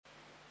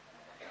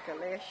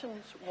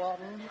Galatians 1,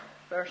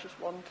 verses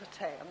 1 to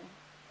 10.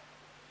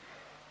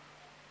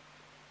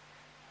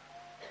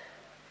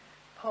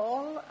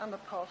 Paul, an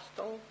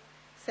apostle,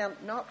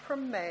 sent not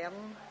from men,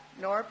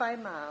 nor by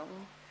man,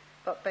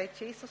 but by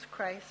Jesus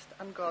Christ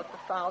and God the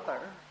Father,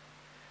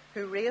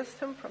 who raised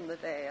him from the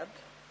dead,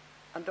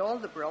 and all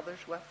the brothers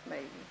with me,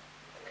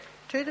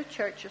 to the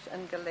churches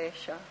in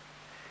Galatia,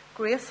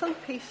 grace and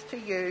peace to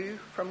you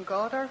from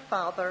God our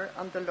Father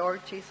and the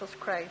Lord Jesus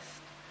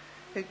Christ,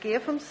 who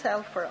gave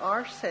himself for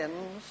our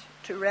sins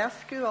to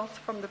rescue us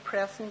from the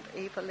present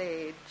evil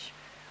age,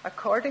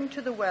 according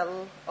to the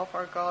will of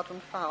our God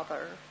and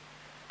Father,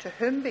 to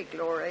whom be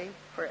glory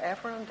for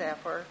ever and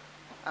ever.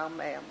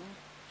 Amen.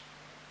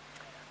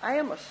 I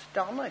am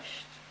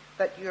astonished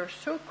that you are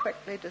so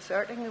quickly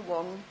deserting the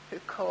one who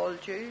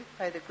called you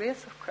by the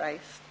grace of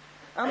Christ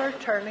and are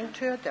turning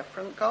to a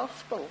different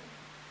gospel,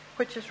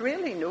 which is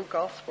really no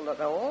gospel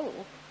at all.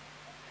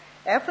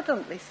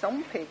 Evidently,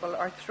 some people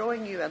are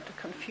throwing you into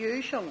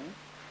confusion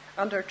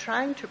and are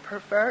trying to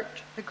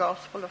pervert the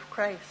gospel of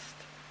Christ.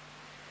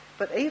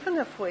 But even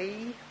if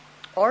we,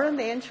 or an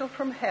angel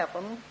from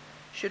heaven,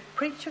 should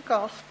preach a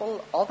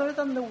gospel other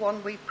than the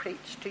one we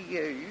preach to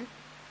you,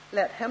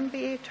 let him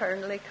be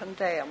eternally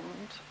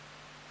condemned.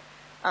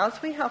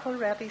 As we have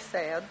already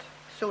said,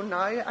 so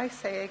now I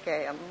say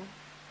again,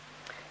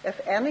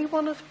 if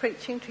anyone is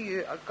preaching to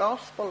you a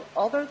gospel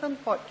other than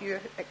what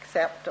you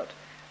accepted,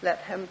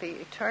 let him be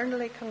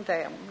eternally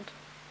condemned.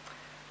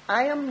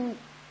 Am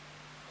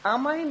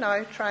I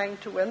now trying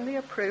to win the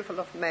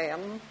approval of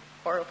men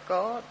or of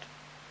God?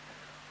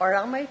 Or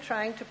am I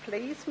trying to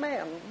please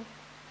men?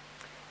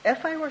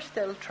 If I were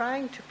still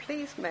trying to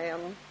please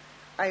men,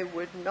 I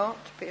would not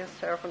be a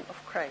servant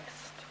of Christ.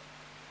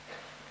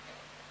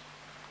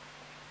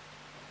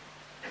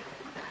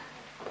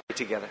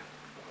 Together.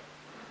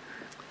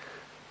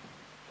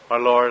 Our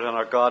Lord and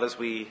our God, as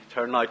we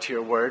turn now to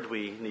your word,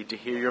 we need to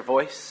hear your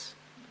voice.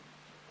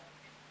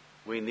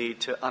 We need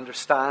to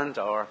understand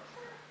our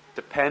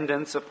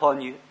dependence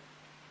upon you,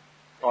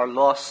 our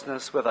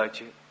lostness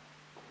without you.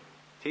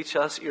 Teach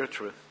us your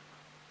truth.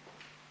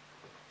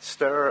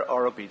 Stir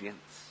our obedience.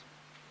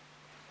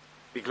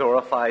 Be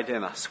glorified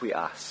in us, we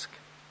ask.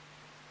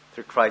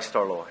 Through Christ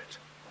our Lord.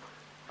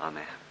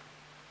 Amen.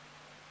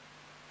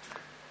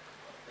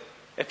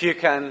 If you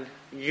can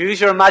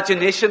use your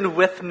imagination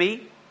with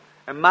me,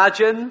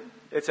 imagine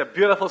it's a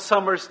beautiful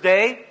summer's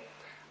day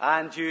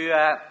and you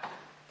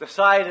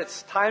decide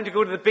it's time to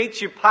go to the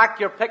beach. You pack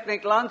your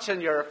picnic lunch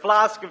and your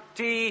flask of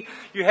tea.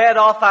 You head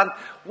off, and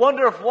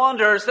wonder of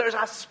wonders, there's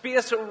a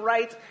space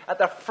right at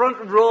the front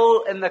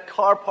row in the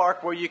car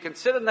park where you can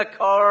sit in the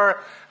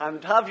car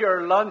and have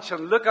your lunch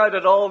and look out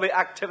at all the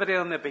activity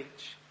on the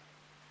beach.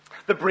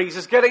 The breeze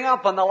is getting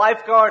up and the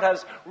lifeguard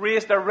has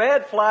raised a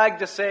red flag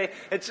to say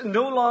it's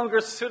no longer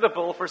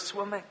suitable for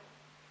swimming.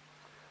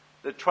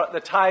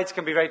 The tides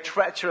can be very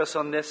treacherous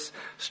on this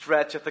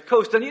stretch of the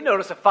coast. And you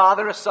notice a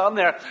father and a son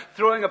there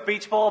throwing a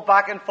beach ball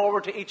back and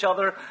forward to each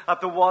other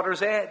at the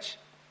water's edge.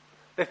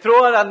 They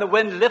throw it and the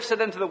wind lifts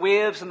it into the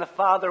waves and the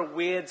father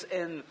wades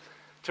in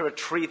to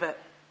retrieve it.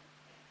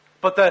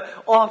 But the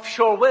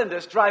offshore wind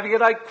is driving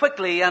it out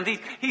quickly, and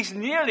he's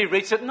nearly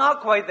reached it, not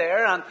quite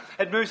there, and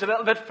it moves a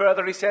little bit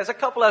further. He says, a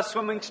couple of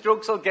swimming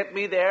strokes will get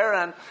me there,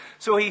 and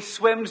so he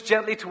swims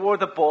gently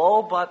toward the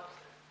ball, but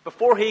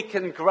before he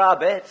can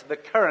grab it, the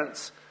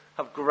currents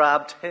have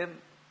grabbed him.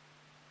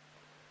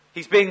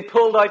 He's being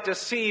pulled out to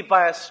sea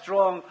by a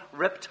strong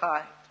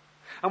riptide,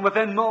 and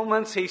within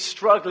moments he's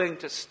struggling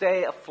to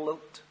stay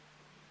afloat.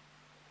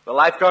 The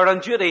lifeguard on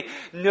duty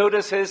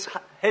notices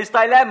his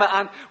dilemma,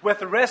 and with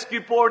the rescue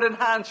board in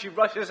hand, she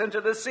rushes into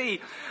the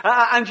sea.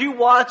 And you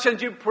watch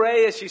and you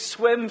pray as she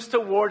swims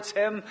towards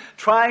him,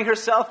 trying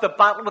herself to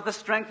battle with the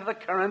strength of the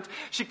current.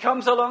 She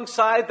comes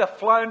alongside the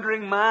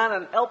floundering man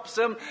and helps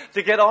him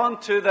to get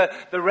onto the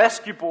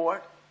rescue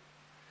board.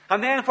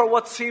 And then for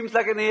what seems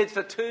like an age,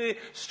 the two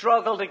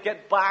struggle to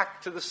get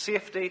back to the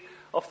safety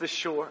of the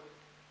shore.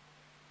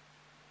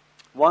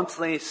 Once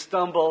they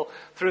stumble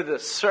through the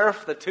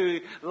surf, the two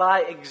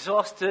lie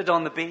exhausted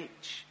on the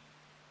beach.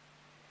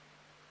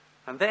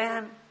 And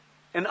then,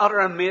 in utter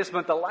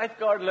amazement, the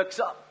lifeguard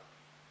looks up,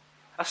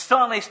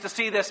 astonished to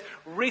see this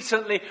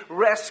recently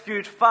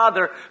rescued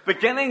father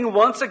beginning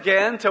once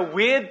again to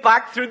wade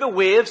back through the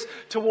waves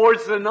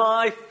towards the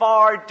now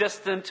far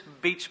distant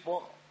beach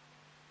ball.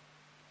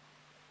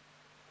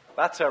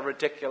 That's a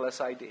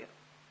ridiculous idea.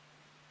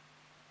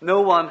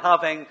 No one,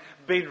 having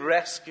been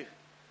rescued,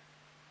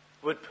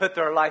 would put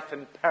their life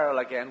in peril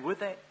again, would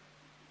they?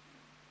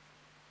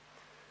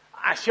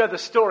 I share the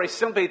story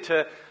simply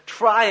to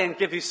try and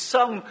give you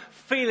some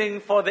feeling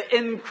for the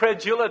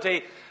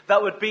incredulity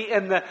that would be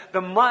in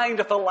the mind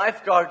of the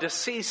lifeguard to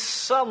see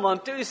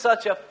someone do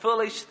such a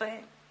foolish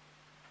thing.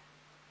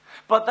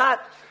 But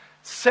that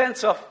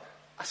sense of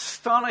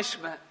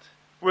astonishment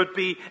would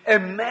be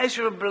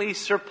immeasurably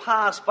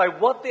surpassed by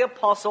what the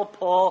Apostle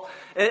Paul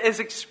is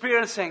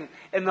experiencing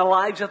in the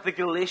lives of the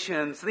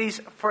Galatians, these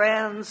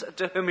friends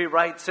to whom he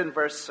writes in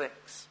verse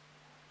 6.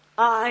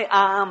 I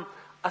am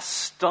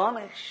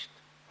astonished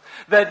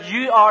that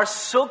you are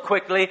so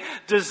quickly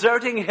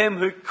deserting him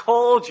who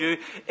called you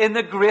in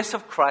the grace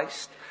of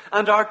Christ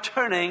and are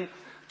turning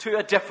to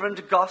a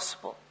different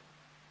gospel?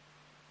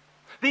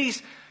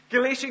 These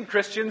Galatian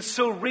Christians,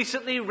 so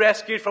recently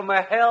rescued from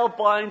a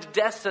hell-bound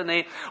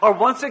destiny, are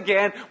once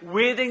again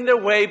wading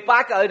their way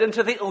back out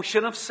into the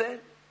ocean of sin.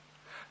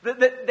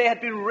 They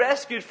had been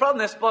rescued from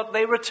this, but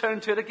they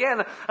returned to it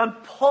again.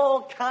 And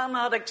Paul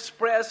cannot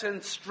express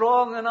in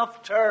strong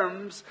enough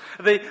terms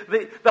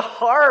the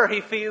horror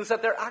he feels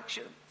at their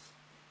actions.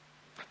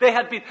 They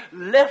had been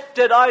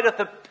lifted out of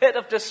the pit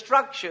of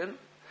destruction,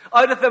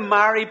 out of the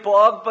miry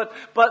bog,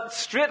 but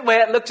straightway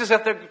it looks as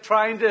if they're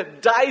trying to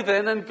dive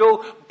in and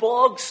go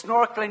bog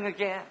snorkeling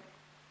again.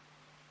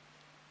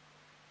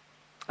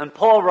 And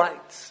Paul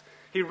writes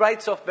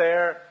of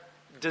their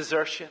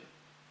desertion.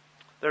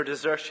 Their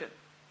desertion.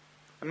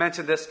 I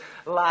mentioned this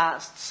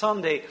last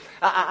Sunday,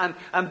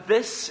 and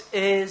this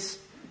is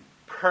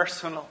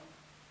personal.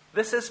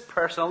 This is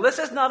personal. This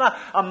is not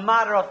a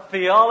matter of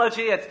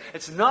theology.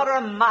 It's not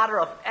a matter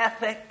of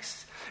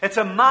ethics. It's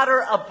a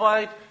matter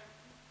about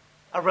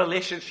a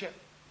relationship.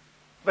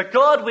 The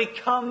God we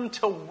come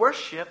to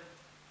worship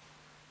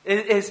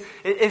is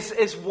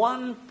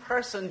one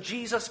person,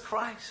 Jesus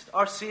Christ,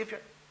 our Savior.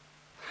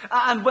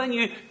 And when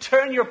you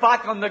turn your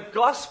back on the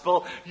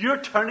gospel, you're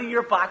turning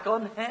your back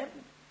on Him.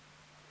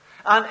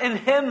 And in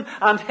Him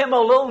and Him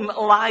alone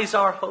lies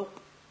our hope.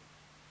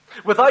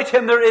 Without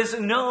Him there is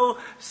no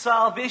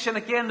salvation.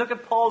 Again, look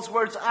at Paul's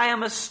words. I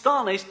am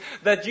astonished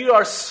that you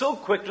are so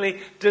quickly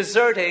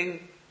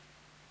deserting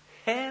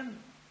Him.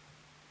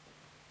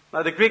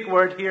 Now the Greek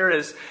word here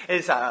is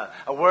a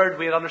word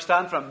we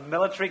understand from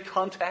military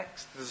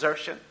context,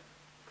 desertion.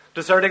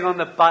 Deserting on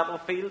the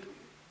battlefield.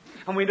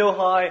 And we know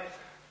how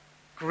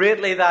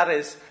greatly that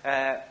is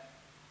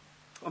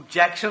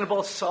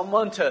objectionable.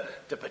 Someone to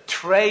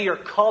betray your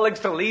colleagues,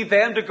 to leave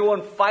them to go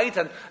and fight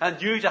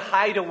and you to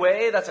hide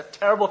away. That's a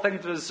terrible thing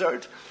to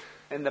desert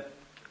in the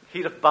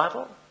heat of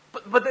battle.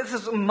 But this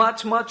is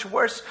much, much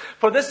worse.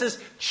 For this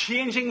is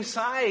changing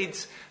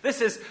sides.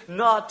 This is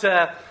not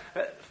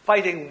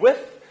fighting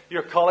with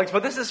your colleagues,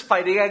 but this is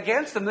fighting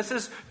against them. This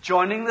is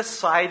joining the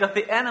side of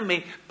the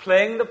enemy,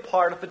 playing the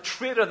part of the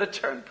traitor, the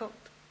turncoat.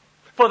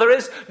 For there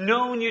is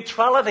no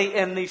neutrality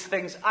in these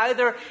things.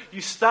 Either you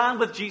stand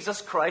with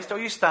Jesus Christ or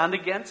you stand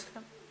against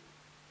Him.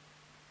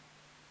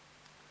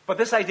 But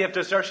this idea of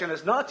desertion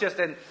is not just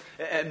in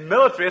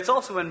military, it's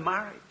also in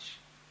marriage.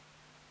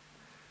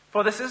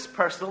 For this is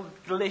personal.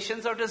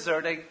 Galatians are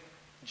deserting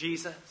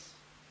Jesus.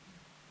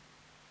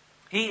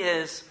 He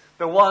is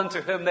the one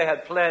to whom they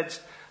had pledged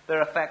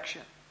their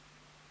affection.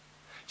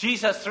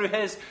 Jesus, through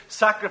His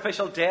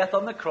sacrificial death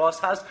on the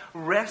cross, has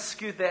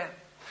rescued them.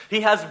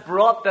 He has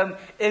brought them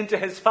into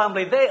His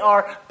family. They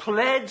are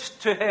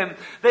pledged to Him.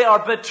 They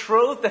are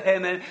betrothed to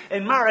Him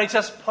in marriage.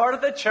 As part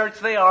of the church,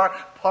 they are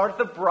part of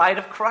the bride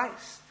of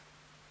Christ.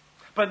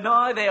 But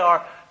now they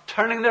are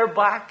turning their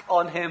back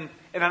on Him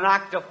in an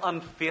act of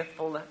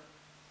unfaithfulness.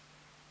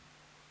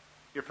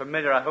 You're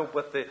familiar, I hope,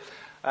 with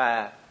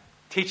the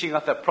teaching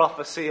of the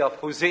prophecy of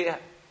Hosea,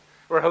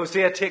 where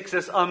Hosea takes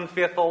this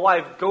unfaithful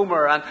wife,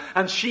 Gomer,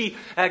 and she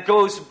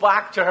goes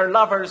back to her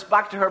lovers,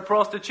 back to her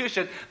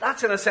prostitution.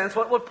 That's, in a sense,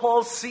 what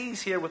Paul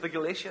sees here with the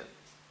Galatians.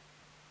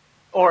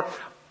 Or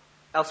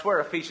elsewhere,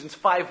 Ephesians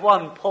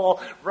 5:1,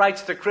 Paul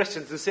writes to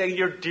Christians and saying,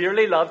 "You're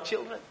dearly loved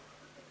children."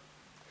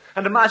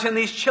 And imagine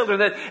these children,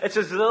 that it's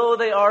as though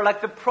they are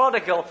like the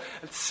prodigal,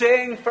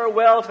 saying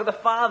farewell to the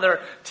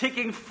father,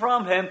 taking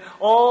from him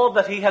all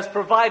that he has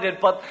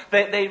provided, but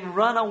they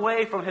run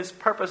away from his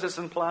purposes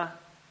and plans.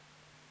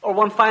 Or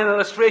one final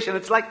illustration,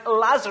 it's like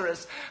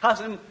Lazarus,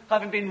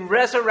 having been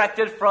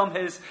resurrected from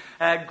his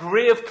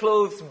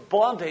grave-clothes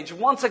bondage,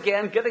 once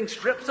again getting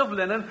strips of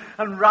linen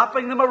and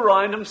wrapping them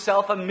around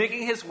himself and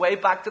making his way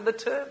back to the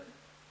tomb.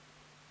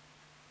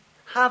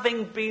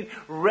 Having been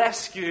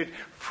rescued,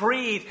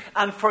 freed,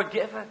 and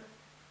forgiven,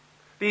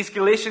 these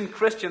Galatian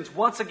Christians,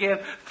 once again,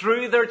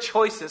 through their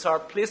choices, are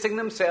placing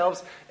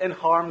themselves in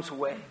harm's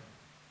way.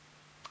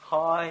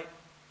 How?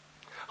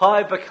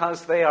 How?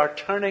 Because they are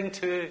turning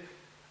to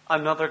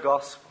another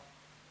gospel,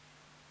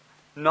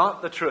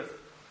 not the truth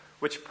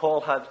which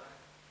Paul had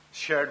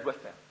shared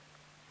with them.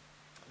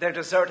 They're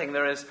deserting.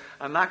 There is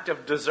an act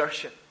of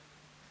desertion.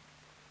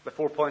 The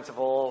 4 points of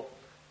all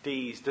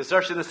D's.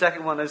 Desertion. The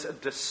second one is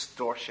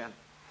distortion.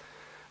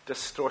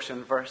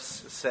 Distortion,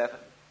 verse 7.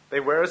 They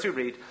were, as we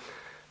read,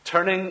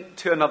 turning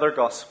to another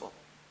gospel.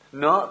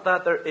 Not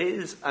that there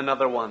is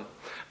another one,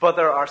 but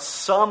there are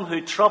some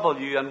who trouble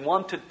you and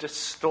want to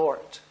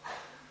distort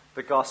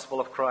the gospel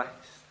of Christ.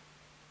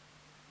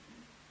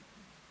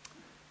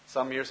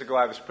 Some years ago,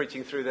 I was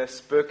preaching through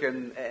this book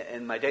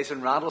in my days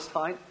in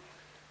Randallstown.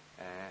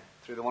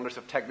 Through the wonders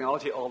of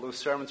technology, all those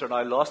sermons are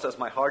now lost as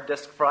my hard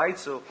disk fried,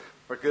 so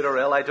for good or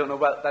ill, I don't know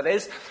what that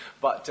is.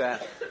 But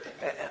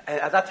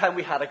at that time,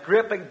 we had a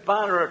great big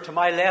banner to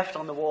my left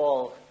on the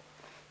wall,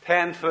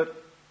 10 foot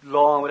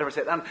long, whatever it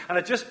said. And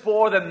it just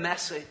bore the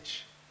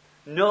message,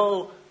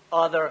 no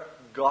other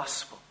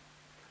gospel.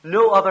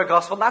 No other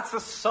gospel. That's the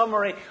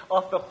summary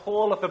of the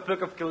whole of the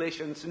book of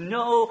Galatians.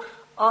 No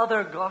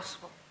other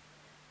gospel.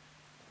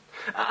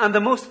 And the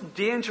most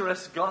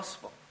dangerous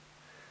gospel,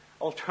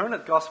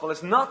 alternate gospel,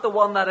 is not the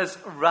one that is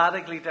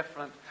radically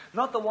different,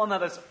 not the one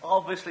that is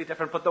obviously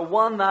different, but the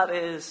one that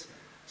is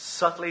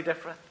subtly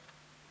different.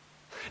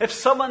 If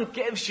someone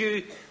gives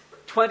you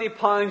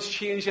 £20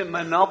 change in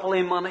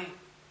Monopoly money,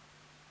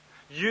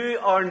 you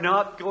are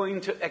not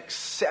going to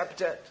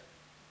accept it.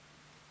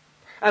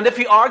 And if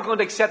you are going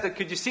to accept it,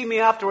 could you see me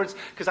afterwards?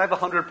 Because I have a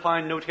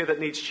 £100 note here that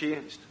needs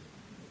changed.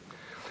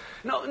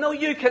 No,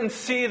 you can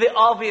see the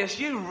obvious.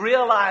 You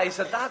realize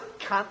that that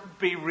can't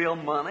be real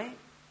money.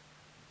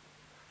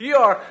 You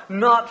are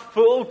not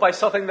fooled by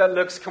something that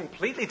looks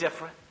completely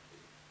different.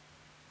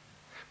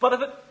 But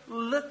if it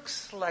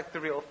looks like the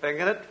real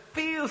thing and it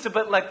feels a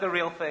bit like the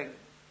real thing,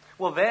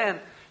 well then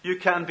you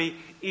can be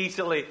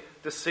easily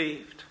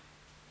deceived.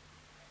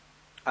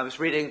 I was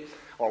reading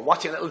or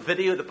watching a little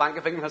video. The Bank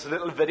of England has a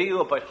little video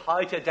about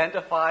how to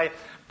identify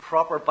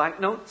proper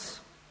banknotes.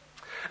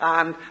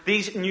 And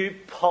these new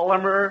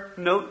polymer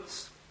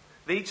notes,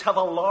 they each have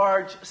a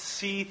large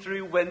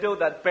see-through window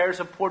that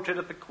bears a portrait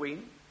of the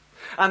Queen.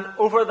 And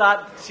over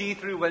that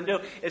see-through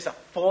window is a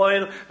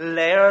foil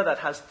layer that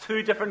has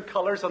two different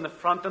colours on the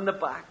front and the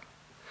back.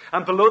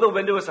 And below the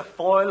window is a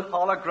foil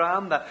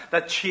hologram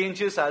that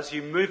changes as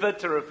you move it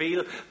to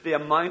reveal the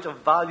amount of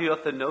value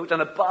of the note.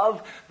 And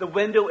above the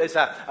window is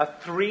a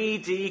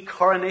 3D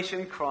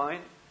coronation crown.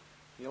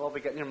 You'll all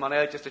be getting your money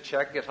out just to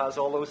check it has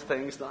all those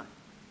things now.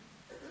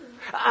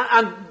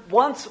 And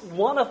once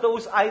one of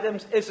those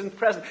items isn't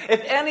present,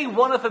 if any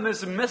one of them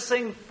is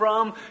missing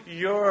from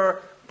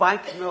your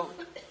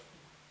banknote,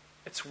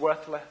 it's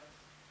worthless.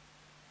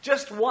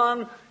 Just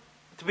one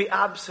to be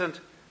absent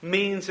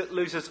means it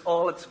loses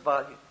all its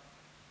value.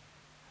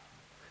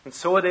 And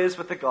so it is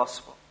with the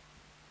gospel.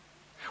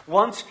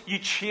 Once you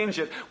change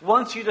it,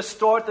 once you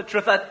distort the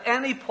truth at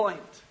any point,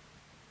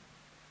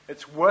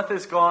 its worth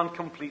is gone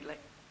completely.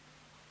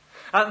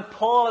 And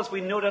Paul, as we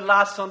noted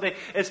last Sunday,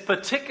 is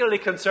particularly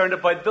concerned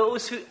about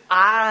those who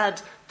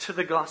add to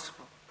the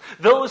gospel.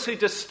 Those who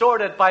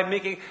distort it by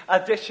making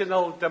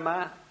additional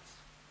demands.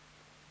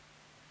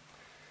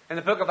 In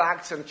the book of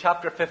Acts in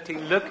chapter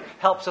 15, Luke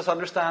helps us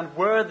understand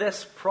where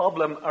this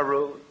problem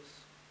arose.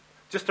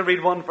 Just to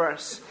read one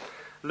verse.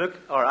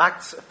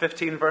 Acts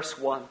 15 verse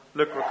 1,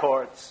 Luke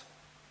records,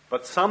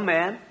 "But some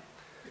men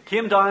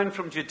came down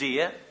from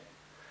Judea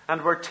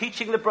and were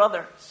teaching the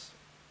brothers,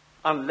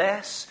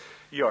 unless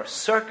you are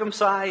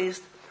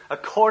circumcised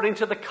according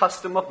to the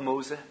custom of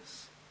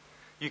Moses,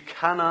 you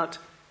cannot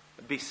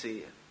be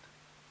saved."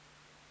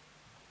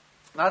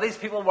 Now these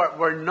people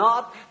were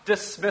not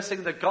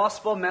dismissing the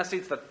gospel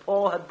message that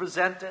Paul had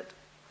presented,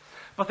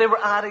 but they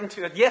were adding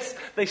to it. Yes,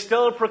 they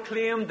still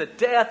proclaimed the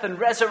death and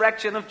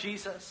resurrection of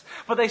Jesus,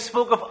 but they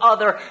spoke of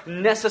other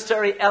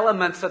necessary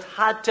elements that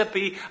had to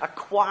be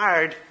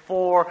acquired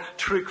for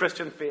true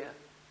Christian faith.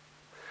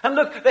 And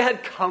look, they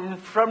had come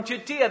from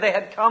Judea. They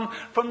had come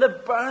from the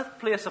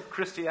birthplace of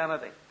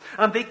Christianity.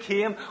 And they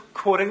came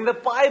quoting the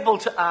Bible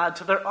to add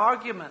to their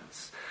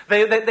arguments.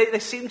 They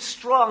seemed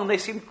strong. They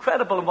seemed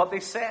credible in what they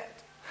said.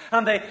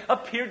 And they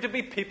appeared to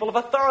be people of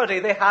authority.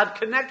 They had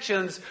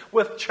connections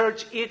with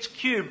Church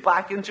HQ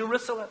back in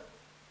Jerusalem.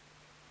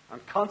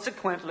 And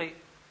consequently,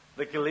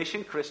 the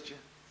Galatian Christians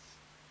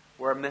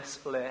were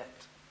misled.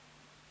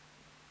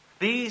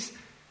 These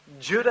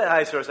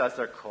Judaizers, as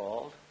they're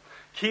called,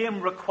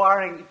 came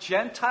requiring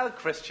Gentile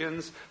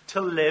Christians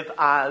to live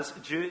as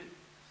Jews,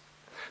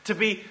 to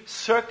be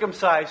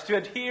circumcised, to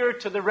adhere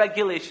to the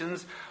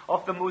regulations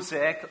of the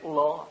Mosaic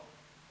law.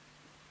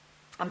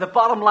 And the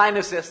bottom line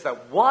is this,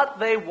 that what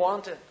they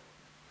wanted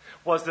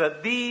was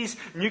that these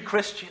new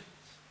Christians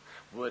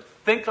would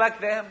think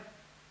like them,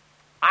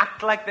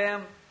 act like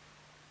them,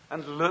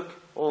 and look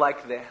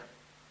like them.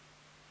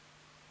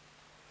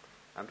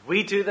 And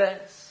we do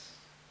this,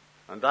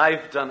 and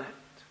I've done it.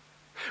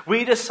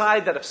 We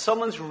decide that if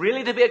someone's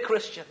really to be a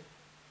Christian,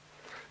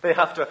 they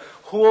have to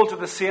hold to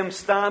the same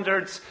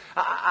standards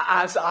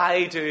as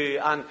I do,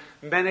 and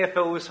many of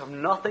those have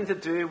nothing to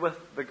do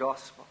with the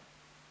gospel.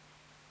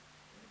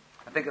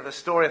 I think of the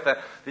story of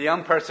the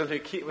young person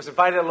who was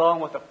invited along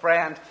with a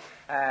friend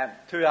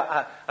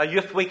to a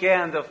youth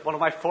weekend of one of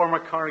my former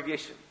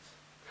congregations.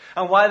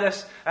 And while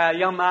this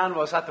young man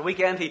was at the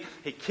weekend,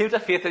 he came to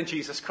faith in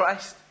Jesus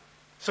Christ.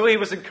 So he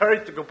was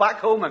encouraged to go back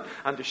home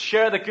and to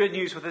share the good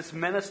news with his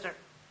minister.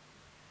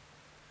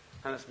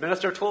 And his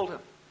minister told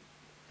him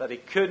that he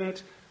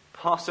couldn't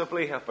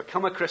possibly have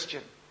become a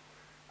Christian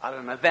at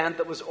an event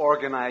that was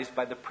organized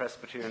by the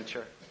Presbyterian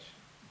Church.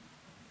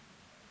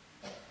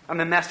 And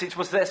the message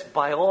was this: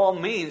 by all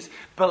means,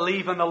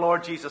 believe in the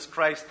Lord Jesus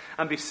Christ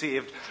and be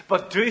saved,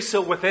 but do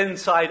so within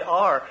inside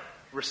our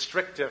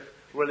restrictive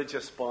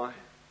religious bounds.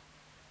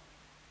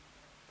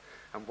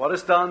 And what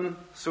is done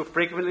so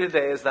frequently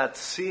today is that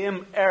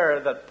same error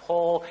that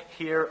Paul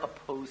here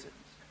opposes.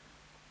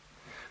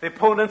 The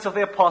opponents of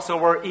the apostle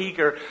were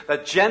eager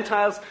that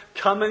Gentiles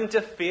coming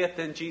to faith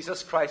in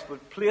Jesus Christ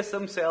would place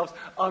themselves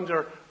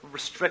under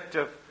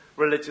restrictive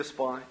religious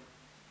bound.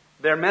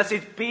 Their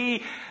message,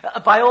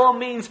 by all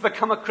means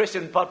become a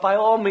Christian, but by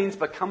all means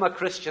become a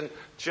Christian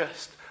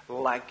just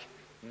like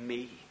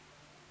me.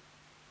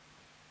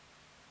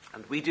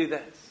 And we do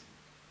this.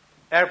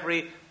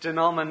 Every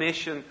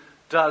denomination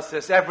does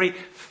this. Every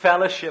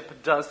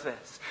fellowship does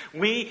this.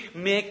 We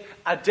make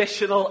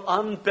additional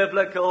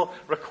unbiblical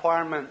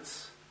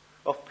requirements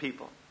of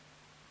people.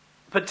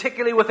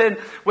 Particularly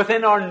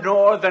within our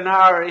Northern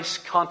Irish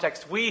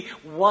context. We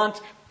want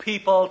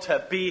people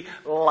to be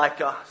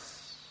like us.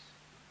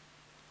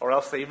 Or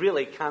else they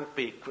really can't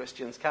be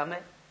Christians, can they?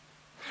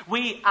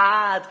 We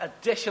add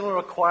additional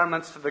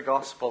requirements to the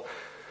gospel.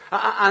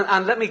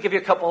 And let me give you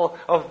a couple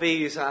of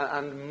these.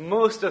 And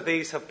most of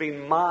these have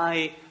been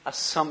my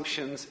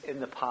assumptions in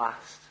the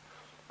past.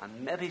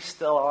 And maybe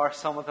still are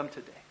some of them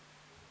today.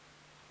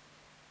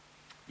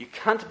 You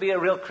can't be a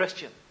real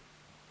Christian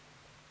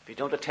if you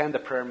don't attend a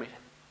prayer meeting.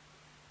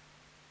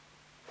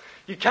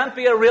 You can't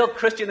be a real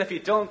Christian if you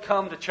don't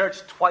come to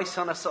church twice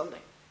on a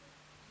Sunday.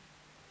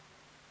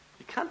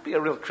 You can't be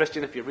a real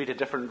Christian if you read a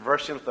different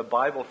version of the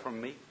Bible from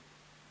me.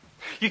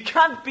 You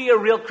can't be a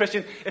real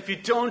Christian if you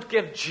don't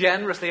give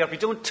generously or if you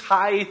don't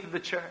tithe to the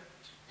church.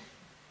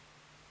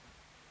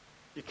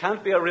 You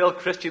can't be a real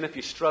Christian if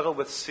you struggle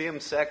with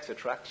same-sex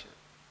attraction.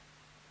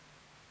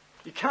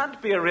 You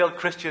can't be a real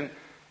Christian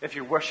if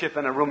you worship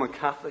in a Roman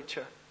Catholic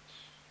church.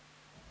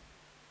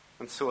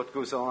 And so it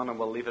goes on, and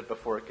we'll leave it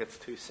before it gets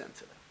too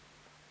sensitive.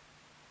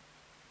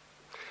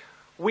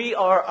 We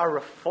are a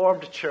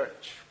Reformed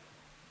church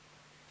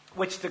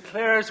which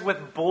declares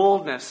with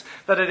boldness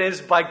that it is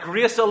by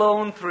grace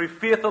alone, through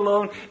faith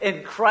alone,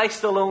 in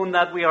Christ alone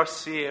that we are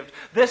saved.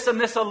 This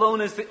and this alone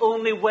is the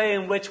only way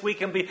in which we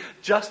can be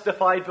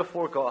justified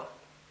before God.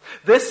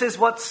 This is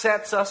what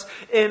sets us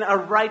in a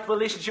right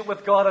relationship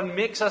with God and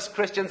makes us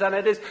Christians, and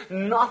it is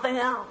nothing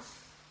else.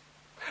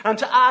 And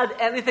to add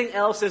anything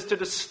else is to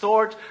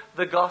distort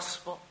the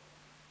gospel.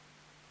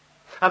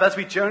 And as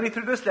we journey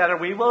through this letter,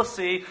 we will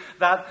see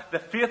that the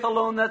faith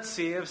alone that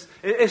saves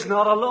is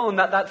not alone.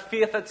 That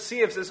faith that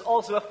saves is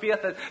also a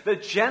faith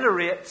that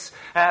generates,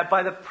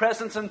 by the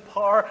presence and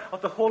power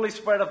of the Holy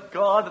Spirit of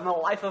God in the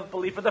life of a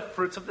believer, the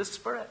fruits of the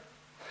Spirit.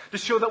 To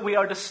show that we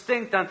are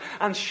distinct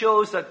and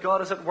shows that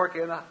God is at work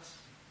in us.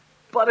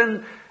 But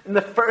in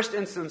the first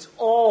instance,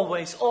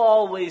 always,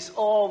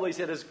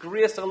 it is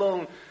grace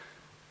alone,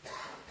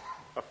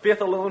 or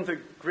faith alone,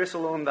 through grace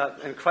alone, that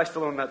in Christ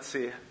alone that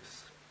saves.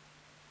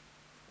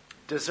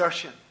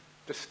 Desertion,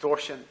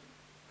 distortion.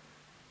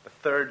 The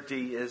third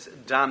D is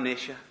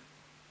damnation.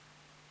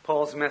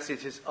 Paul's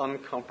message is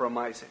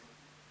uncompromising.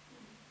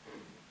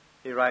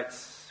 He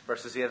writes,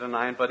 verses 8 and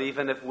 9, "But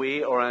even if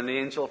we or an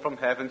angel from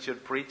heaven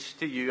should preach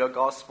to you a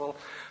gospel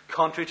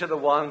contrary to the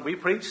one we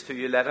preach to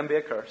you, let him be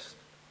accursed.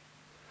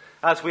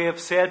 As we have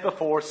said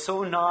before,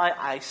 so now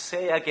I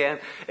say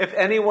again, if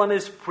anyone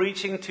is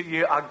preaching to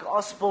you a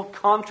gospel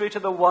contrary to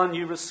the one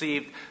you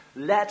received,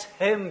 let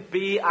him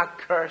be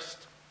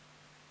accursed."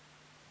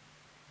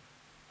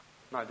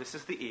 Now, this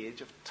is the age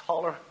of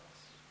tolerance.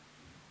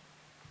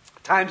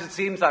 At times it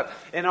seems that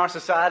in our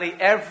society,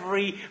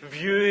 every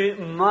view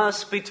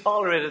must be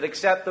tolerated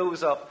except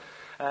those of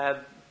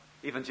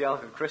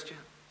evangelical Christians.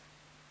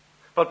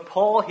 But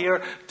Paul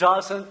here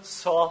doesn't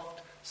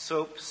soft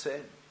soap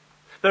sin.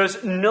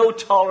 There's no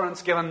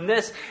tolerance given.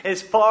 This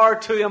is far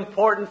too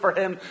important for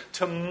him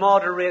to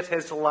moderate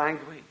his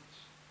language,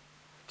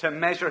 to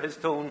measure his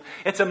tone.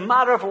 It's a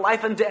matter of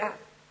life and death.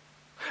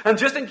 And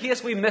just in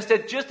case we missed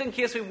it, just in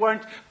case we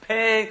weren't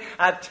paying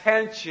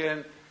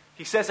attention,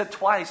 he says it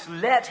twice,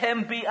 let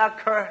him be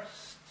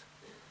accursed.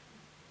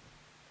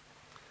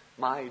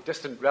 My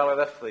distant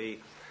relative, the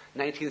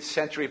 19th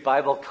century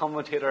Bible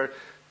commentator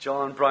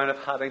John Brown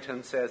of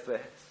Haddington, says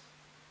this.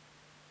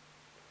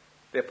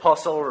 The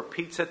apostle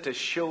repeats it to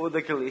show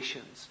the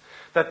Galatians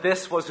that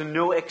this was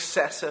no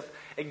excessive,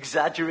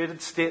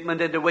 exaggerated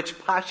statement into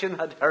which passion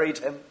had hurried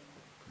him,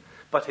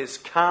 but his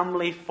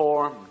calmly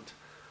formed,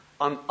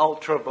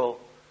 unalterable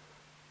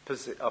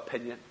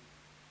opinion.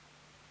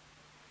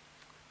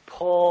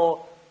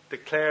 Paul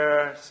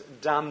declares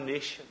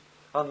damnation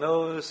on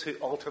those who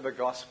alter the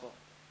gospel.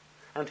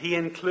 And he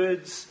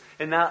includes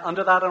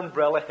under that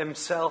umbrella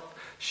himself,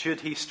 should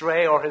he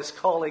stray, or his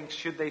colleagues,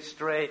 should they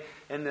stray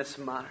in this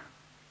manner.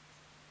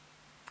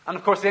 And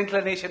of course the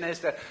inclination is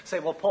to say,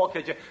 well, Paul,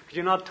 could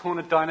you not tone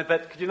it down a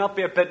bit? Could you not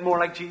be a bit more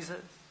like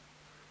Jesus?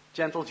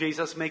 Gentle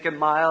Jesus, meek and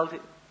mild.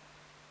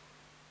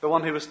 The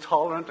one who was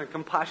tolerant and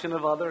compassionate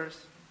of others.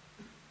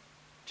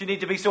 Do you need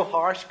to be so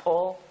harsh,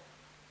 Paul?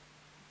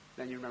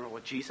 Then you remember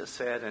what Jesus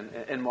said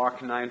in Mark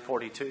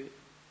 9:42.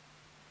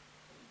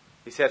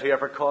 He said,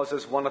 whoever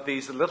causes one of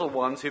these little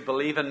ones who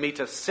believe in me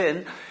to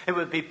sin, it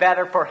would be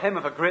better for him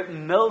if a great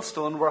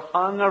millstone were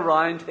hung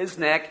around his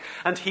neck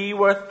and he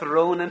were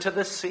thrown into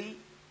the sea.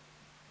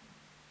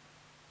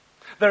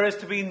 There is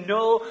to be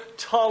no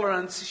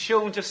tolerance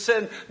shown to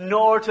sin,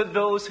 nor to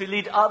those who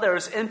lead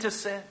others into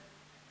sin.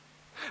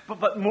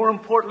 But more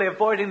importantly,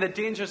 avoiding the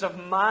dangers of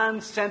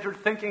man-centered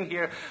thinking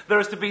here. There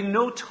is to be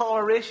no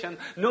toleration,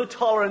 no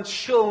tolerance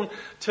shown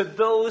to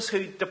those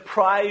who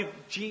deprive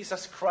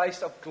Jesus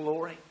Christ of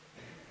glory.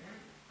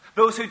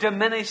 Those who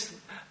diminish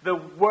the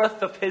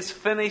worth of his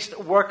finished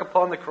work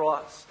upon the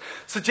cross.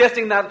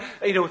 Suggesting that,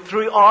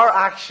 through our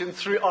action,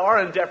 through our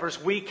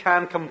endeavors, we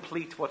can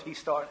complete what he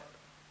started.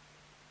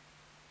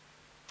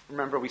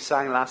 Remember, we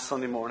sang last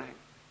Sunday morning,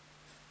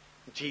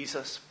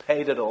 Jesus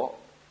paid it all.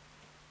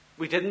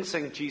 We didn't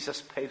sing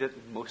Jesus paid it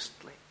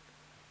mostly.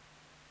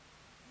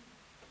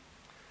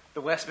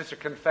 The Westminster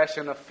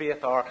Confession of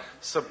Faith, our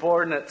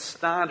subordinate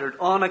standard,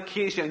 on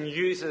occasion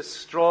uses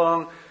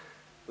strong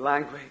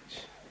language.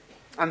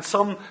 And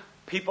some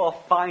people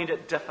find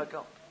it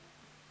difficult.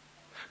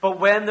 But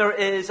when there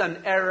is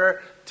an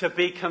error to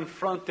be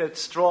confronted,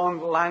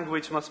 strong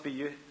language must be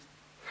used.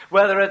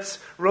 Whether it's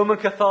Roman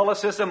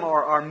Catholicism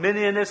or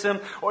Arminianism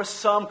or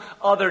some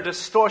other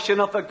distortion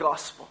of the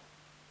gospel,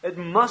 it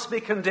must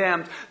be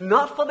condemned,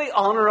 not for the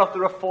honor of the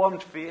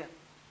Reformed faith,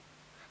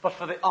 but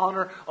for the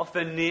honor of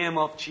the name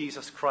of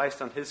Jesus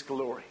Christ and his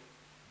glory.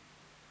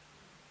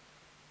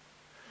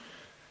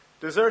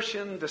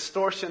 Desertion,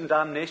 distortion,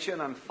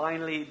 damnation, and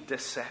finally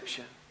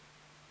deception.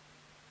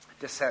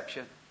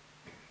 Deception.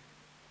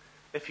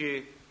 If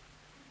you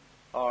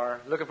are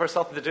looking for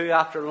something to do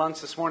after lunch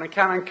this morning,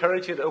 can I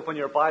encourage you to open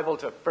your Bible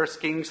to 1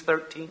 Kings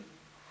 13.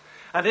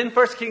 And in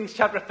 1 Kings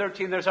chapter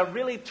 13, there's a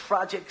really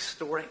tragic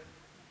story.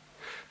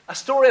 A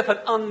story of an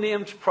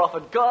unnamed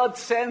prophet. God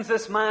sends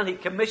this man, he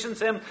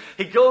commissions him,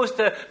 he goes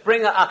to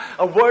bring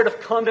a word of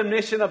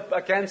condemnation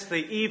against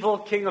the evil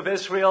king of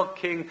Israel,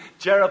 King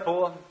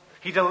Jeroboam.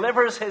 He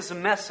delivers his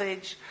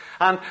message,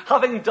 and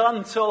having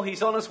done so,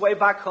 he's on his way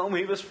back home.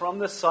 He was from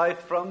the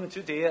south, from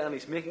Judea, and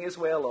he's making his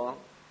way along.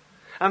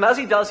 And as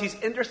he does, he's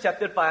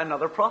intercepted by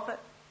another prophet.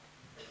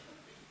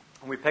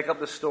 And we pick up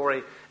the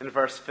story in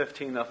verse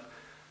 15 of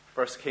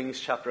 1 Kings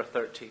chapter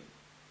 13.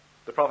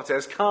 The prophet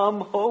says,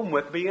 "Come home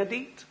with me and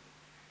eat."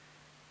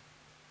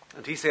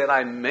 And he said,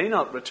 "I may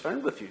not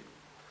return with you,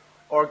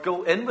 or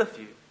go in with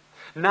you.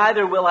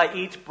 Neither will I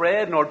eat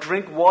bread nor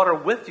drink water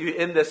with you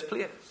in this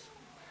place.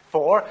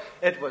 For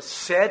it was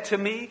said to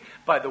me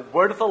by the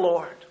word of the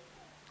Lord,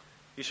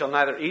 you shall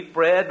neither eat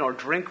bread nor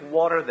drink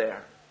water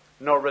there,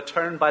 nor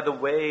return by the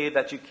way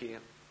that you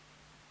came."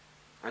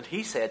 And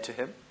he said to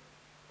him,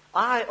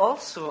 "I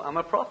also am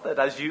a prophet,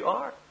 as you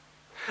are.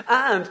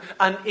 And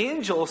an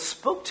angel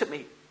spoke to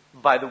me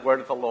by the word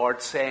of the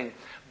Lord, saying,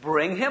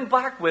 bring him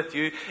back with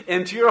you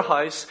into your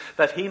house,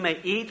 that he may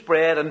eat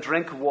bread and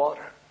drink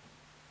water."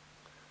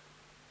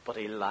 But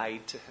he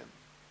lied to him.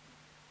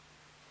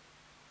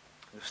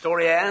 The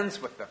story ends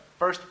with the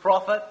first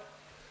prophet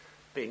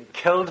being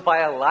killed by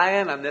a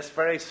lion, and this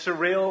very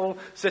surreal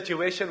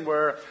situation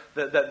where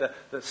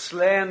the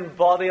slain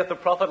body of the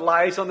prophet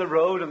lies on the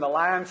road, and the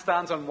lion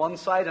stands on one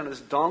side and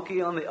his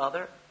donkey on the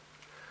other.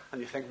 And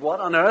you think, what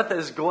on earth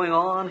is going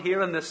on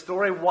here in this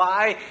story?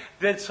 Why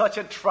did such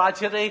a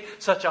tragedy,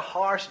 such a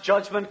harsh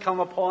judgment come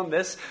upon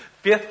this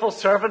faithful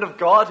servant of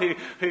God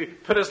who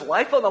put his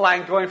life on the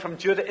line going from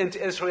Judah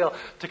into Israel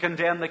to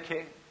condemn the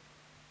king?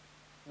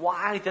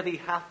 Why did he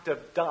have to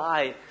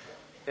die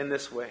in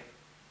this way?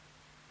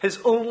 His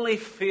only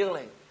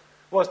feeling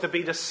was to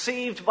be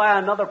deceived by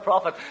another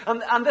prophet.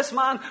 And this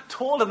man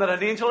told him that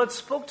an angel had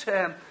spoke to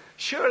him.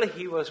 Surely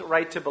he was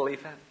right to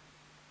believe him.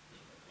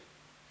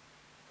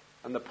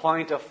 And the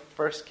point of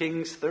 1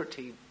 Kings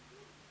 13,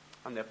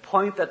 and the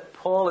point that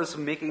Paul is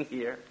making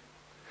here,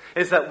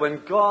 is that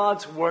when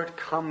God's word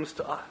comes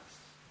to us,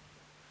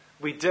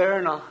 we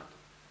dare not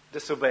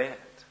disobey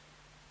it.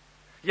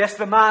 Yes,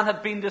 the man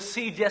had been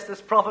deceived. Yes, this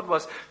prophet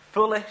was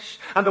foolish.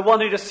 And the one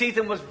who deceived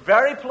him was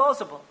very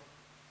plausible.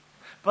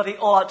 But he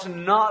ought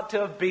not to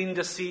have been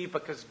deceived,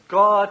 because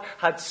God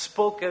had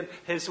spoken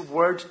his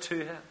word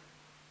to him.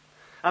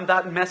 And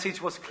that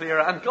message was clear.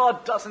 And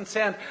God doesn't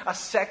send a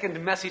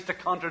second message to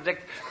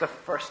contradict the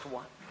first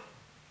one.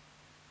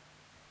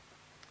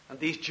 And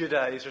these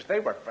Judaizers, they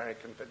were very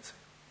convincing.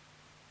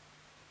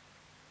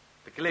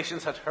 The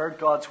Galatians had heard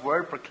God's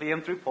word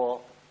proclaimed through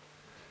Paul.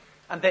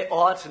 And they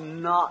ought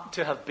not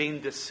to have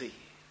been deceived.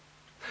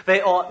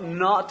 They ought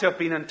not to have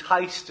been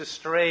enticed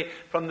astray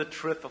from the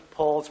truth of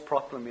Paul's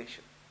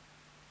proclamation.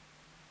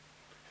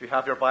 If you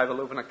have your Bible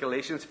open at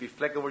Galatians, if you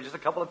flick over just a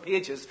couple of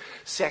pages,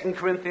 2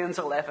 Corinthians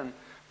 11,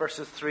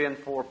 verses 3 and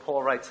 4,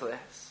 Paul writes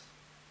this.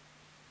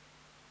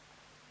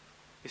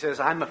 He says,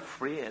 "I'm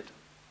afraid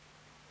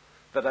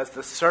that as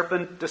the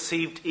serpent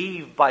deceived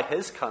Eve by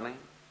his cunning,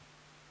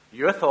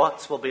 your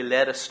thoughts will be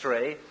led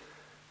astray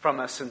from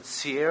a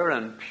sincere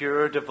and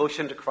pure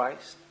devotion to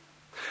Christ.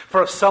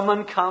 For if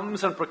someone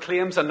comes and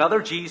proclaims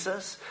another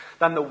Jesus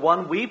than the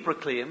one we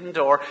proclaimed,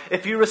 or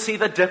if you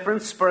receive a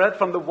different spirit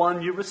from the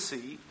one you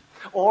received,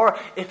 or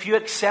if you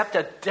accept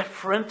a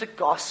different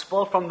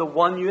gospel from the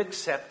one you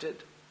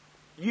accepted,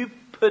 you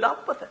put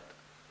up with it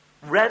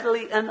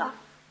readily enough."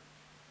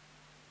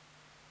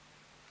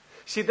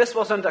 See, this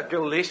wasn't a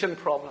Galatian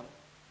problem.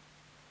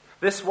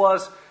 This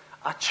was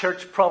a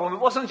church problem. It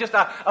wasn't just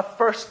a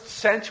first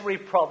century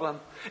problem.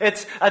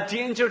 It's a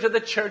danger to the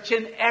church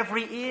in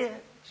every age.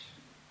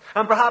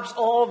 And perhaps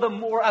all the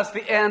more as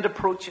the end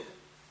approaches.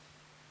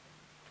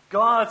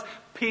 God's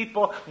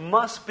people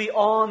must be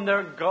on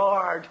their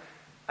guard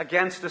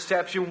against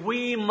deception.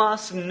 We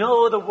must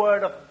know the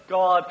Word of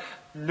God,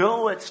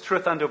 know its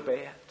truth, and obey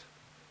it.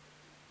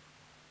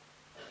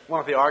 One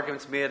of the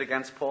arguments made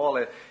against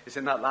Paul is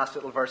in that last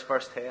little verse,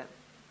 verse 10,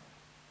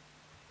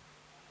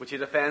 which he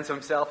defends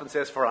himself and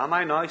says, "For am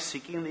I now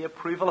seeking the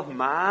approval of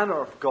man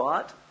or of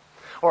God?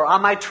 Or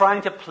am I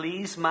trying to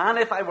please man?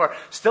 If I were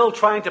still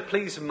trying to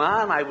please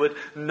man, I would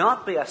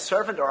not be a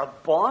servant or a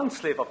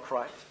bondslave of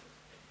Christ."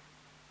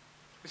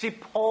 You see,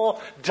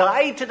 Paul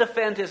died to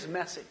defend his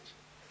message.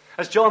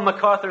 As John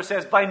MacArthur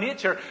says, by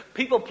nature,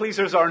 people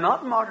pleasers are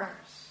not martyrs.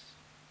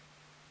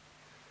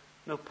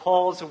 No,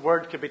 Paul's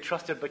word could be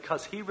trusted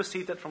because he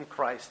received it from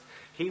Christ.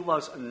 He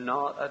was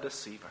not a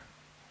deceiver.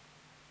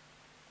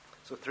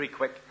 So 3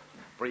 quick,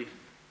 brief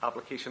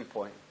application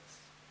points.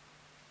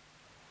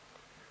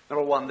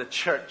 Number 1, the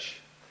church,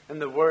 in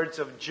the words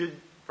of Jude,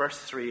 verse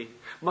 3,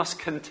 must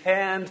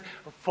contend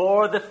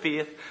for the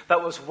faith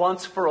that was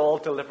once for all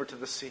delivered to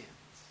the saints.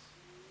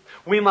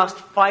 We must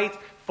fight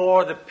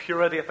for the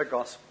purity of the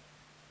gospel.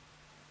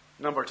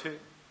 Number 2,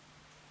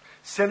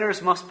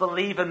 sinners must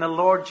believe in the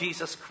Lord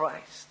Jesus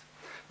Christ.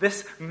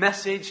 This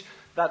message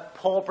that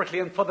Paul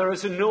proclaimed, "For there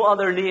is no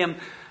other name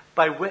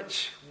by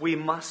which we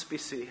must be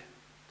saved."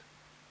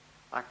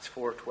 Acts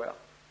 4:12.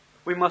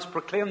 We must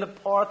proclaim the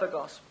power of the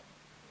gospel.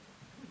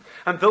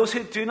 And those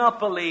who do not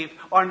believe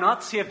are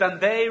not saved, and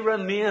they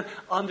remain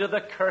under the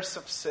curse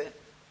of sin.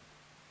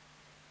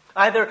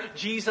 Either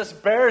Jesus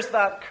bears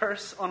that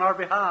curse on our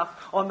behalf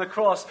on the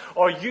cross,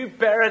 or you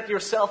bear it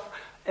yourself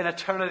in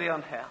eternity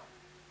on hell.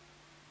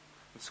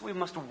 And so we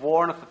must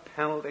warn of the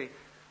penalty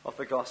of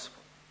the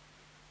gospel.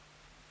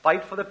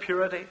 Fight for the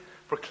purity,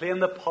 proclaim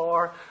the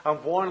power,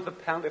 and warn of the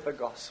penalty of the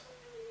gospel.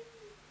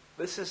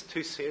 This is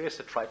too serious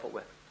to trifle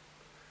with.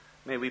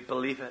 May we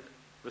believe it,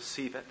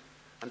 receive it,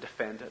 and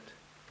defend it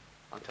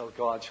until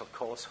God shall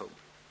call us home.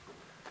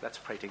 Let's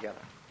pray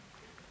together.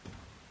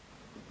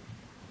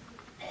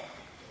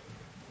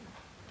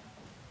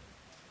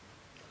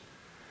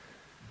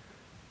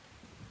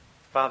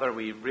 Father,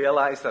 we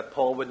realize that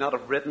Paul would not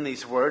have written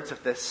these words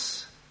if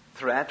this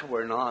threat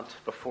were not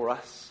before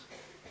us.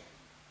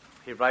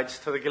 He writes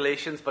to the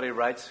Galatians, but he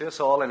writes to us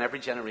all in every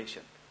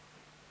generation.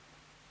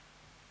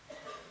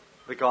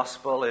 The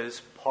gospel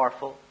is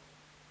powerful.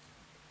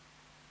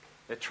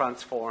 It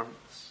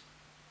transforms.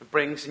 It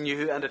brings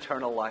new and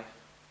eternal life.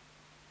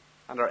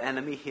 And our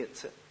enemy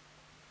hates it.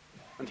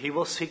 And he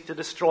will seek to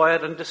destroy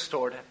it and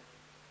distort it.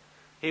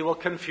 He will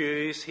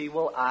confuse. He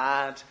will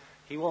add.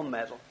 He will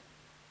meddle.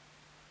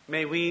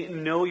 May we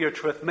know your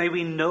truth. May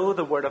we know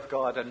the Word of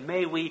God. And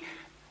may we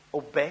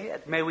obey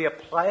it. May we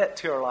apply it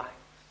to our lives.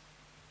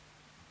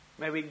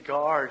 May we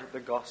guard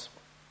the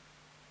gospel.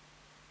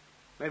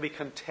 May we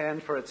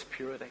contend for its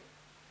purity.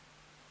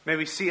 May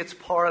we see its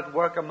power at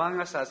work among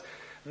us as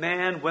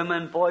men,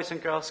 women, boys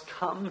and girls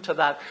come to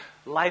that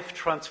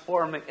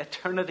life-transforming,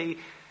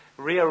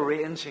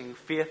 eternity-rearranging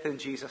faith in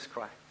Jesus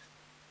Christ.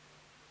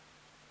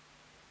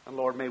 And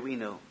Lord, may we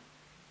know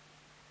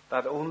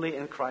that only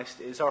in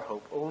Christ is our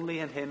hope. Only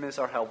in Him is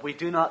our help. We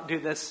do not do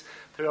this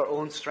through our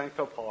own strength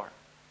or power,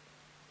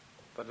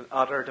 but in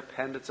utter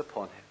dependence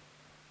upon Him,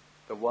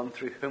 the one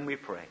through whom we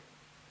pray.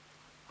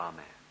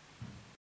 Amen.